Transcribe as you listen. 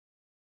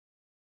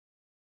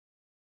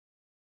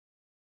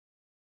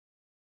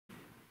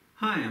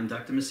Hi, I'm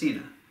Dr.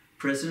 Messina,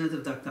 President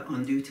of Dr.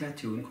 Undo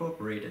Tattoo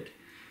Incorporated.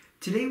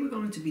 Today we're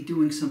going to be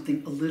doing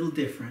something a little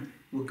different.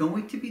 We're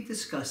going to be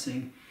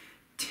discussing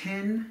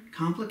 10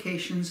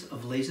 complications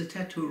of laser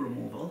tattoo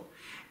removal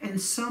and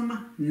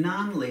some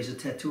non-laser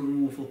tattoo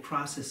removal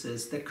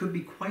processes that could be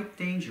quite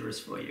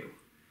dangerous for you.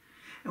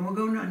 And we're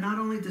going to not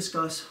only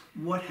discuss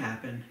what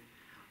happened,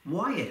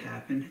 why it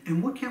happened,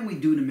 and what can we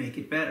do to make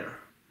it better.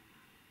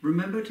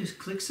 Remember to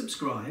click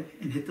subscribe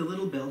and hit the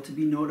little bell to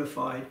be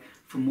notified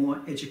for more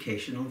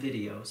educational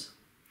videos.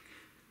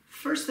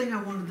 First thing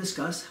I want to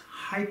discuss,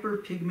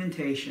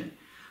 hyperpigmentation.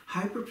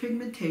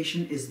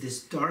 Hyperpigmentation is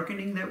this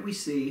darkening that we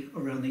see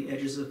around the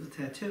edges of the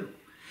tattoo.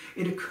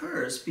 It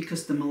occurs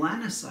because the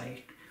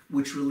melanocyte,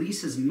 which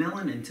releases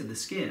melanin to the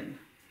skin,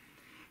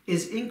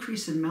 is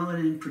increasing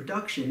melanin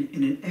production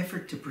in an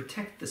effort to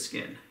protect the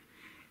skin.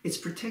 It's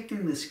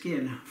protecting the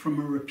skin from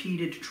a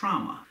repeated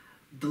trauma.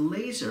 The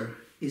laser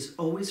is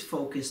always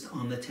focused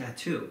on the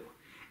tattoo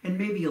and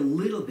maybe a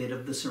little bit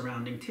of the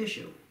surrounding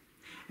tissue.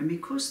 And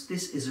because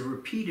this is a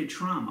repeated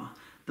trauma,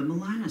 the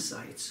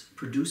melanocytes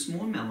produce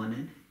more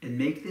melanin and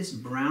make this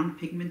brown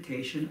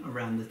pigmentation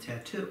around the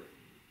tattoo.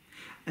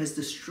 As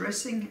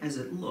distressing as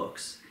it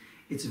looks,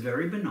 it's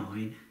very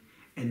benign,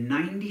 and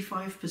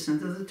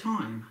 95% of the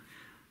time,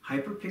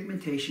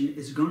 hyperpigmentation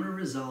is going to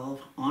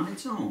resolve on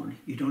its own.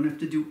 You don't have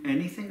to do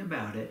anything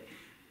about it.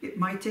 It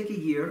might take a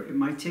year, it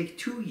might take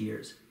 2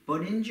 years,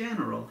 but in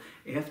general,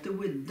 after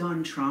we're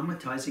done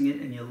traumatizing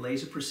it and your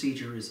laser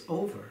procedure is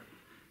over,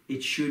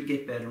 it should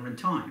get better in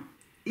time.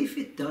 If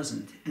it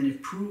doesn't, and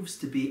it proves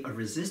to be a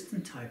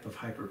resistant type of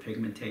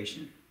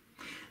hyperpigmentation,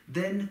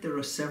 then there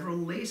are several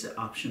laser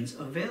options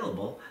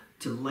available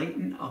to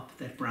lighten up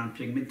that brown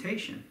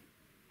pigmentation.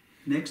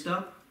 Next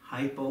up,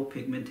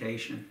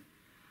 hypopigmentation.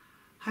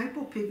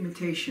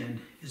 Hypopigmentation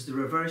is the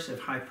reverse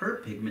of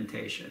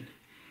hyperpigmentation.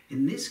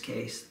 In this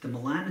case, the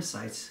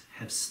melanocytes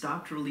have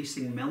stopped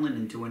releasing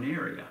melanin to an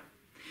area.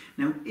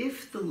 Now,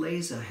 if the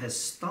laser has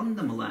stunned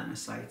the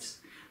melanocytes,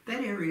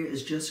 that area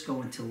is just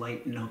going to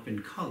lighten up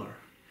in color.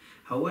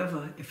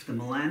 However, if the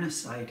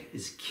melanocyte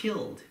is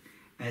killed,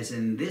 as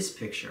in this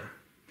picture,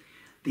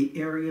 the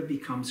area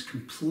becomes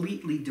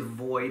completely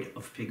devoid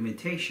of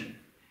pigmentation.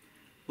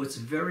 What's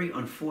very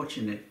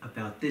unfortunate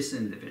about this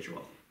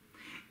individual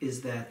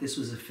is that this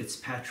was a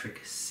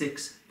Fitzpatrick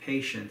 6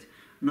 patient.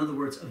 In other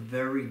words, a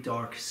very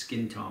dark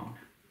skin tone.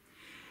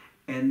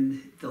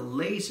 And the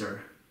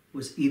laser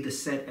was either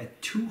set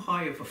at too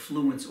high of a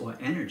fluence or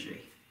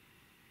energy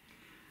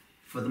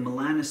for the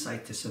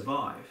melanocyte to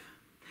survive,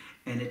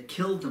 and it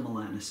killed the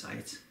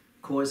melanocytes,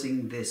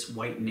 causing this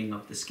whitening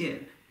of the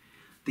skin.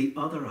 The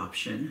other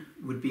option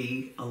would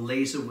be a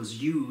laser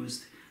was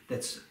used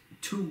that's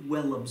too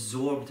well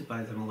absorbed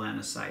by the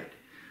melanocyte,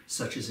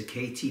 such as a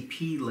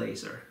KTP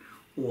laser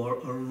or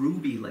a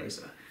ruby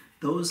laser.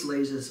 Those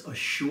lasers are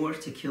sure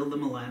to kill the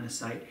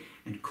melanocyte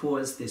and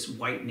cause this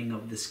whitening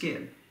of the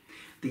skin.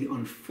 The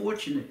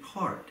unfortunate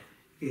part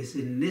is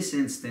in this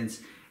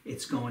instance,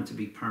 it's going to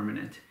be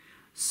permanent.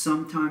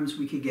 Sometimes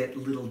we could get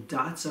little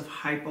dots of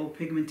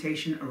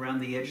hypopigmentation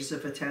around the edges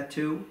of a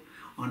tattoo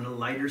on a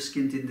lighter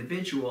skinned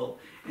individual,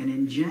 and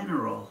in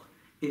general,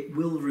 it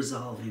will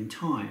resolve in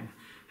time.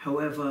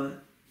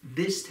 However,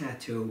 this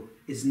tattoo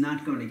is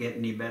not going to get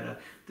any better.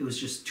 There was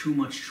just too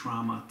much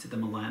trauma to the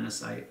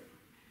melanocyte.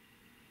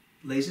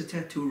 Laser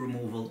tattoo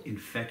removal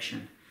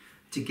infection.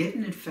 To get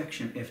an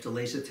infection after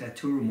laser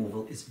tattoo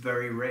removal is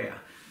very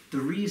rare. The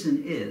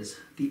reason is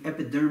the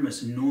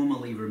epidermis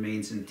normally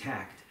remains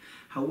intact.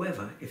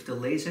 However, if the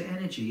laser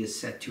energy is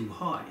set too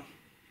high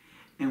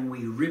and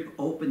we rip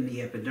open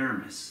the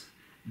epidermis,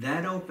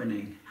 that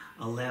opening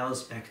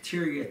allows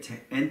bacteria to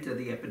enter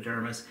the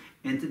epidermis,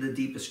 enter the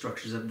deeper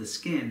structures of the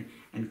skin,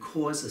 and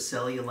cause a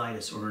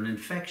cellulitis or an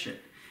infection.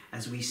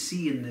 As we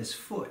see in this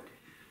foot,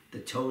 the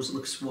toes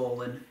look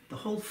swollen, the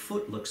whole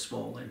foot looks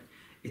swollen.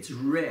 It's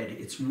red,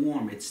 it's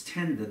warm, it's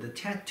tender. The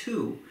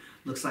tattoo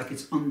looks like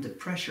it's under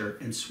pressure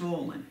and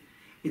swollen.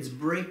 It's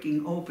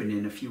breaking open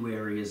in a few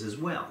areas as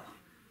well.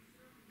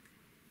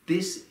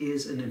 This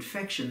is an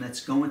infection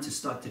that's going to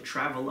start to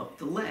travel up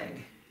the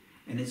leg,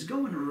 and it's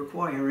going to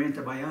require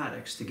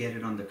antibiotics to get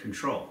it under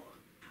control.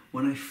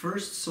 When I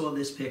first saw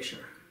this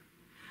picture,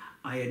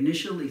 I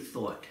initially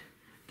thought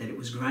that it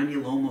was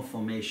granuloma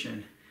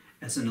formation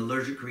as an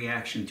allergic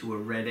reaction to a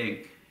red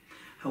ink.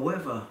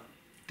 However,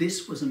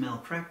 this was a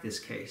malpractice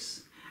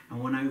case,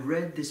 and when I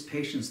read this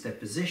patient's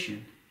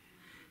deposition,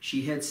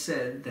 she had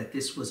said that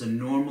this was a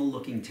normal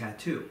looking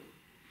tattoo.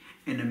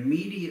 And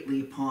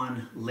immediately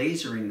upon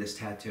lasering this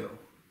tattoo,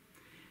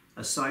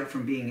 aside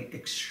from being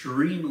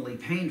extremely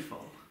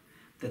painful,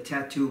 the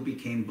tattoo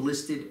became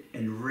blistered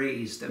and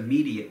raised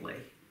immediately,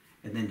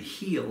 and then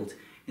healed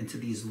into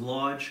these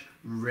large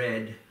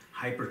red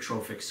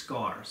hypertrophic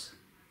scars.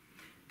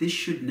 This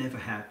should never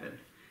happen.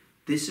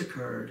 This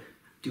occurred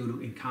due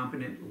to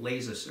incompetent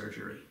laser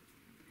surgery.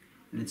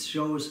 And it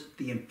shows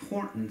the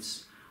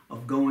importance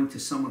of going to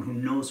someone who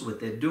knows what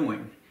they're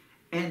doing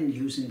and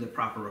using the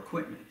proper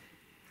equipment.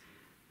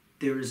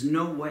 There is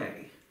no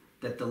way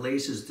that the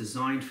lasers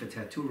designed for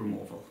tattoo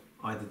removal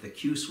either the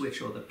Q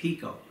switch or the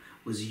pico,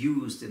 was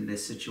used in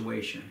this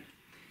situation.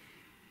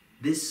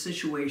 This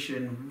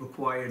situation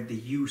required the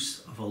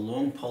use of a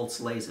long pulse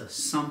laser,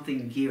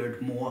 something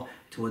geared more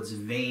towards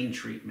vein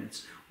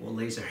treatments or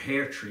laser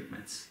hair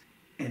treatments.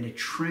 And it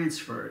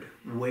transferred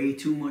way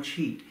too much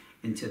heat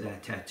into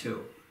that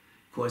tattoo,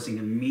 causing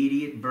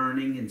immediate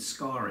burning and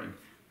scarring.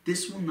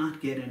 This will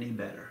not get any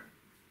better.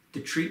 The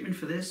treatment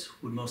for this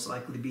would most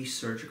likely be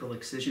surgical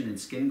excision and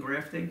skin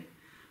grafting,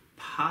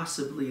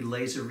 possibly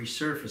laser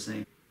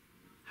resurfacing.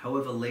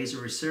 However, laser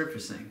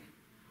resurfacing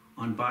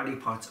on body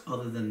parts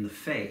other than the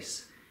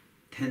face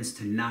tends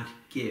to not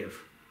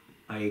give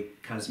a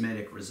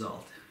cosmetic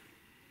result.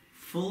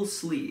 Full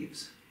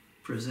sleeves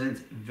present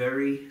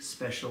very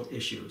special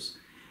issues.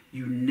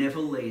 You never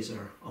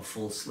laser a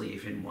full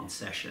sleeve in one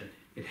session.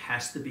 It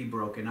has to be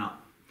broken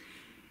up.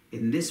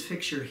 In this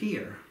picture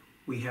here,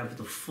 we have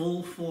the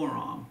full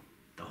forearm,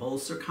 the whole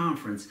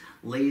circumference,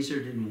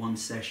 lasered in one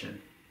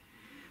session.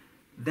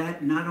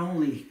 That not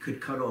only could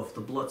cut off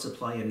the blood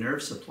supply and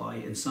nerve supply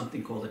in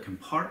something called a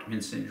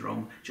compartment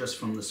syndrome just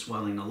from the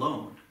swelling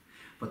alone,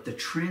 but the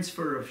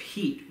transfer of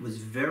heat was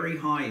very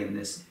high in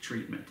this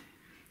treatment.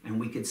 And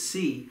we could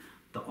see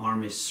the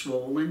arm is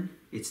swollen,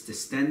 it's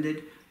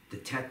distended, the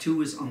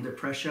tattoo is under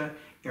pressure,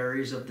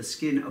 areas of the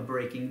skin are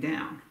breaking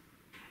down.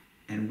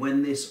 And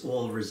when this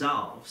all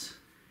resolves,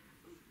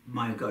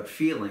 my gut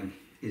feeling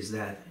is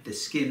that the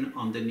skin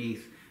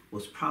underneath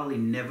was probably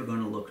never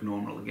going to look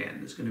normal again.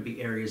 There's going to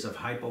be areas of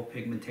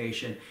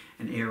hypopigmentation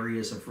and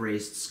areas of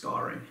raised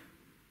scarring.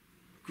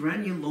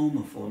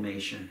 Granuloma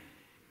formation.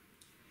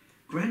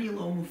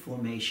 Granuloma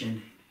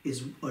formation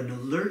is an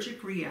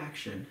allergic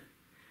reaction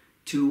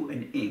to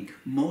an ink.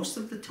 Most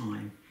of the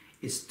time,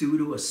 it's due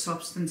to a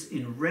substance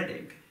in red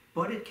ink,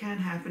 but it can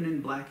happen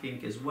in black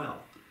ink as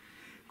well.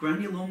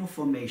 Granuloma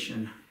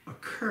formation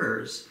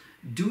occurs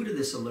due to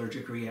this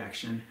allergic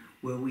reaction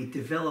where we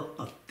develop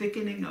a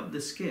thickening of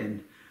the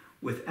skin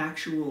with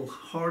actual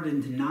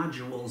hardened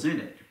nodules in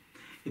it.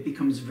 It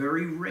becomes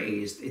very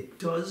raised. It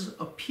does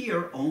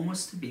appear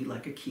almost to be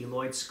like a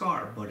keloid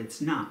scar, but it's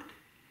not.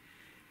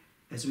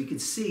 As we can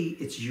see,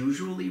 it's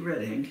usually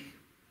red ink.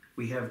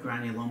 We have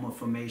granuloma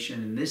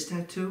formation in this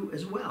tattoo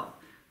as well.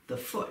 The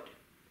foot,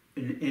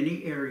 in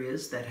any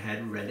areas that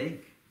had red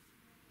ink.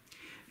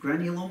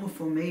 Granuloma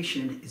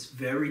formation is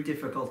very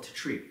difficult to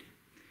treat.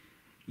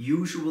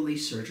 Usually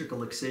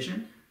surgical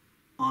excision.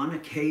 On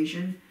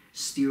occasion,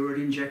 steroid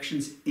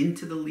injections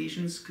into the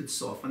lesions could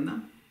soften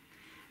them.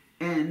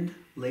 And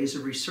laser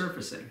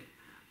resurfacing.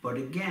 But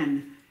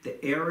again,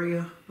 the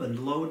area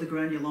below the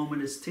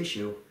granulomatous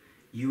tissue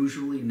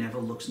usually never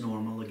looks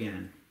normal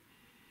again.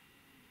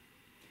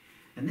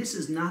 And this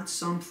is not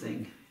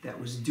something that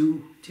was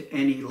due to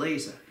any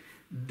laser.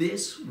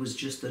 This was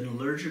just an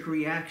allergic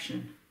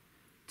reaction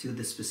to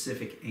the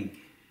specific ink.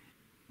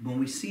 When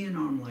we see an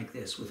arm like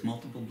this with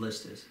multiple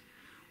blisters,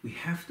 we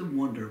have to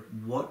wonder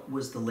what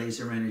was the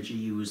laser energy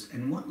used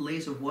and what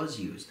laser was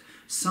used.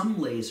 Some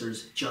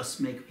lasers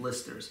just make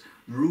blisters.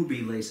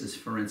 Ruby lasers,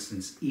 for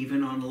instance,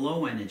 even on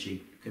low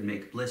energy, can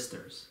make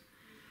blisters.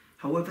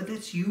 However,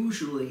 that's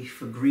usually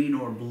for green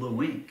or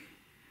blue ink.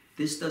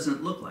 This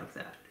doesn't look like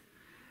that.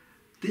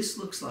 This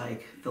looks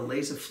like the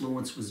laser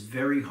fluence was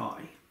very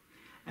high.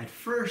 At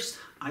first,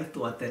 I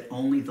thought that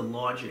only the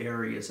large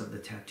areas of the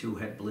tattoo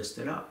had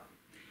blistered up.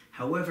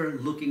 However,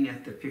 looking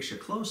at the picture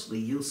closely,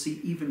 you'll see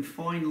even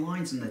fine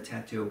lines in the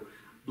tattoo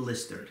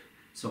blistered.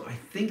 So I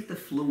think the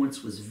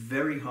fluence was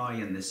very high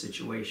in this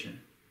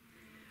situation.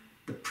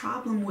 The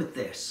problem with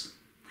this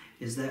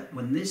is that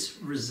when this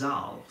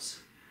resolves,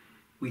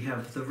 we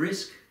have the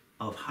risk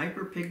of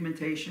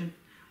hyperpigmentation,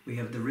 we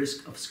have the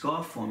risk of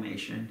scar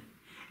formation,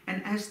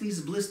 and as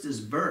these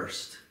blisters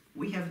burst,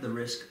 we have the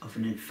risk of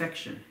an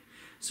infection.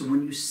 So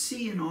when you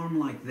see an arm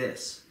like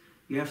this,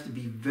 you have to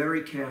be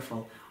very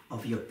careful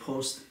of your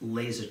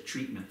post-laser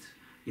treatment.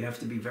 You have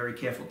to be very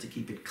careful to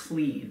keep it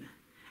clean.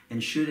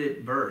 And should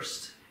it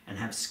burst and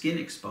have skin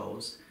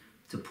exposed,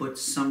 to put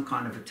some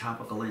kind of a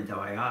topical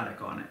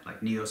antibiotic on it, like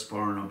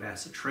Neosporin or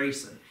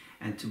bacitracin,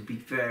 and to be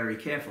very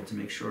careful to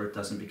make sure it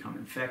doesn't become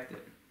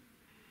infected.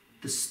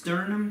 The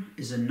sternum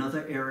is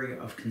another area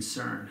of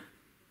concern.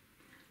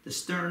 The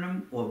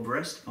sternum or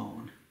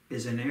breastbone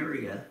is an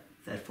area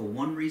that for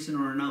one reason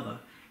or another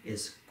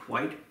is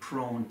quite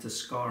prone to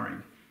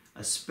scarring,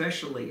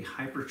 especially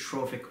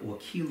hypertrophic or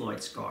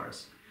keloid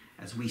scars,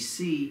 as we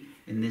see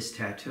in this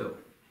tattoo.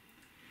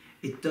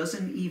 It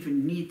doesn't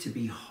even need to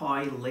be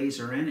high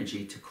laser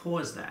energy to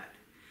cause that.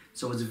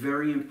 So it's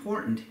very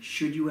important,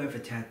 should you have a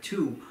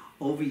tattoo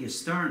over your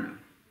sternum,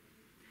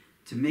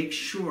 to make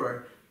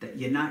sure that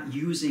you're not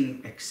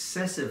using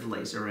excessive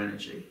laser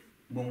energy.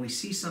 When we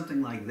see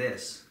something like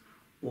this,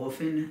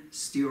 often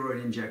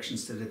steroid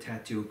injections to the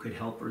tattoo could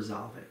help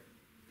resolve it.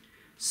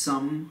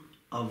 Some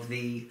of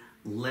the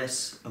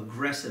less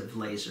aggressive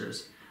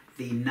lasers,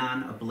 the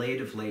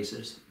non-ablative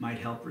lasers, might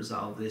help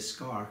resolve this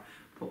scar,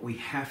 but we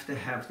have to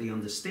have the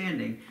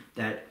understanding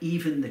that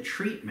even the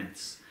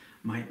treatments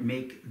might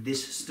make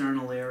this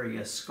sternal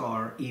area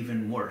scar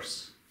even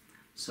worse.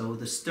 So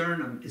the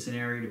sternum is an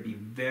area to be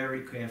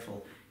very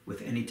careful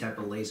with any type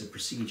of laser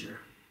procedure.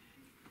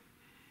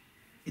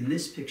 In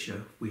this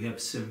picture, we have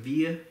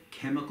severe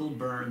chemical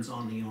burns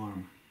on the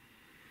arm.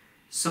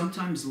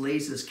 Sometimes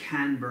lasers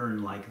can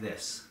burn like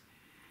this,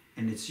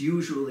 and it's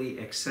usually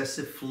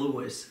excessive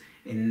fluids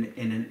in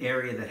an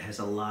area that has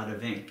a lot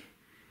of ink.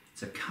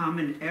 It's a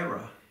common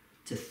error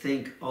to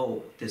think,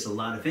 oh, there's a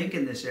lot of ink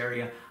in this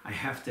area, I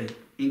have to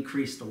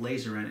increase the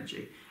laser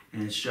energy.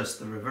 And it's just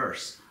the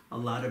reverse. A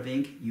lot of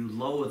ink, you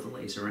lower the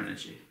laser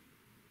energy.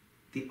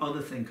 The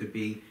other thing could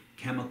be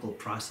chemical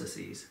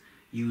processes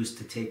used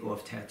to take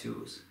off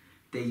tattoos.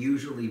 They're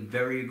usually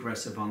very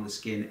aggressive on the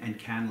skin and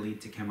can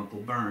lead to chemical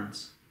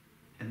burns.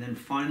 And then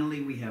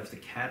finally, we have the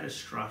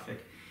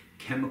catastrophic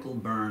chemical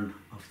burn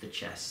of the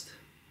chest.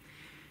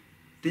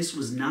 This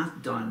was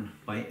not done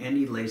by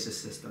any laser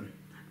system.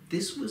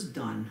 This was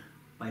done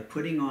by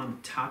putting on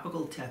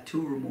topical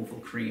tattoo removal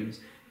creams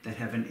that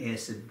have an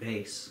acid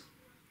base.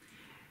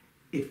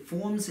 It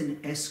forms an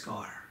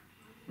eschar,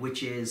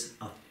 which is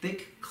a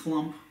thick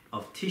clump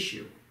of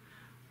tissue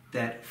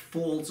that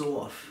falls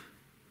off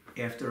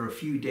after a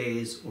few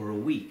days or a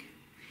week,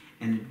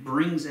 and it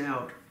brings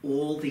out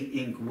all the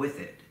ink with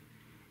it.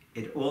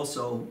 It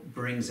also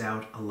brings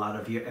out a lot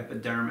of your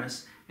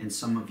epidermis and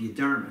some of your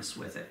dermis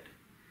with it,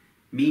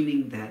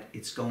 meaning that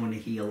it's going to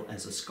heal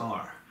as a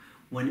scar.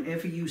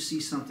 Whenever you see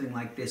something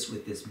like this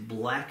with this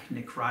black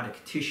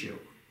necrotic tissue,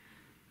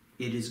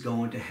 it is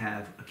going to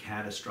have a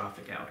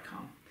catastrophic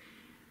outcome.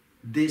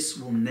 This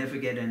will never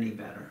get any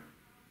better.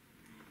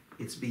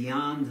 It's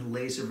beyond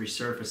laser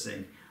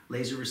resurfacing.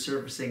 Laser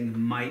resurfacing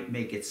might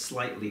make it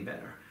slightly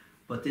better,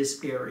 but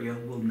this area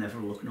will never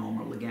look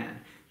normal again.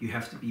 You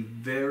have to be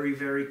very,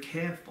 very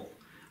careful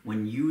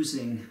when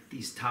using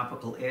these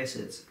topical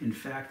acids. In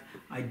fact,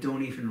 I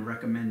don't even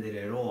recommend it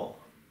at all.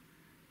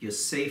 Your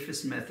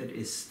safest method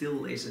is still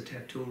laser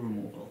tattoo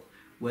removal.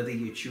 Whether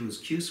you choose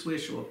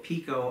Q-Swish or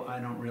Pico, I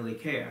don't really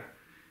care.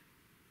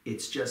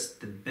 It's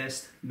just the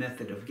best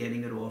method of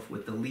getting it off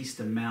with the least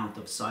amount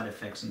of side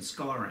effects and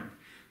scarring.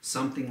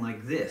 Something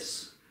like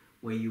this,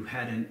 where you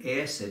had an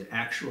acid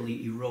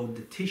actually erode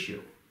the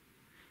tissue,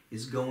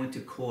 is going to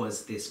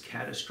cause this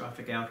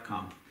catastrophic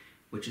outcome,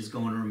 which is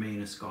going to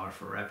remain a scar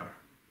forever.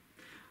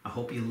 I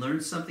hope you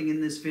learned something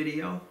in this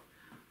video.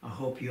 I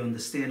hope you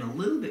understand a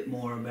little bit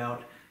more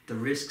about the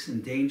risks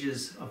and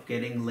dangers of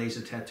getting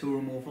laser tattoo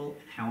removal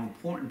and how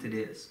important it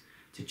is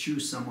to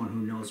choose someone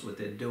who knows what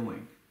they're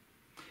doing.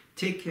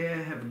 Take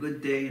care, have a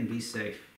good day, and be safe.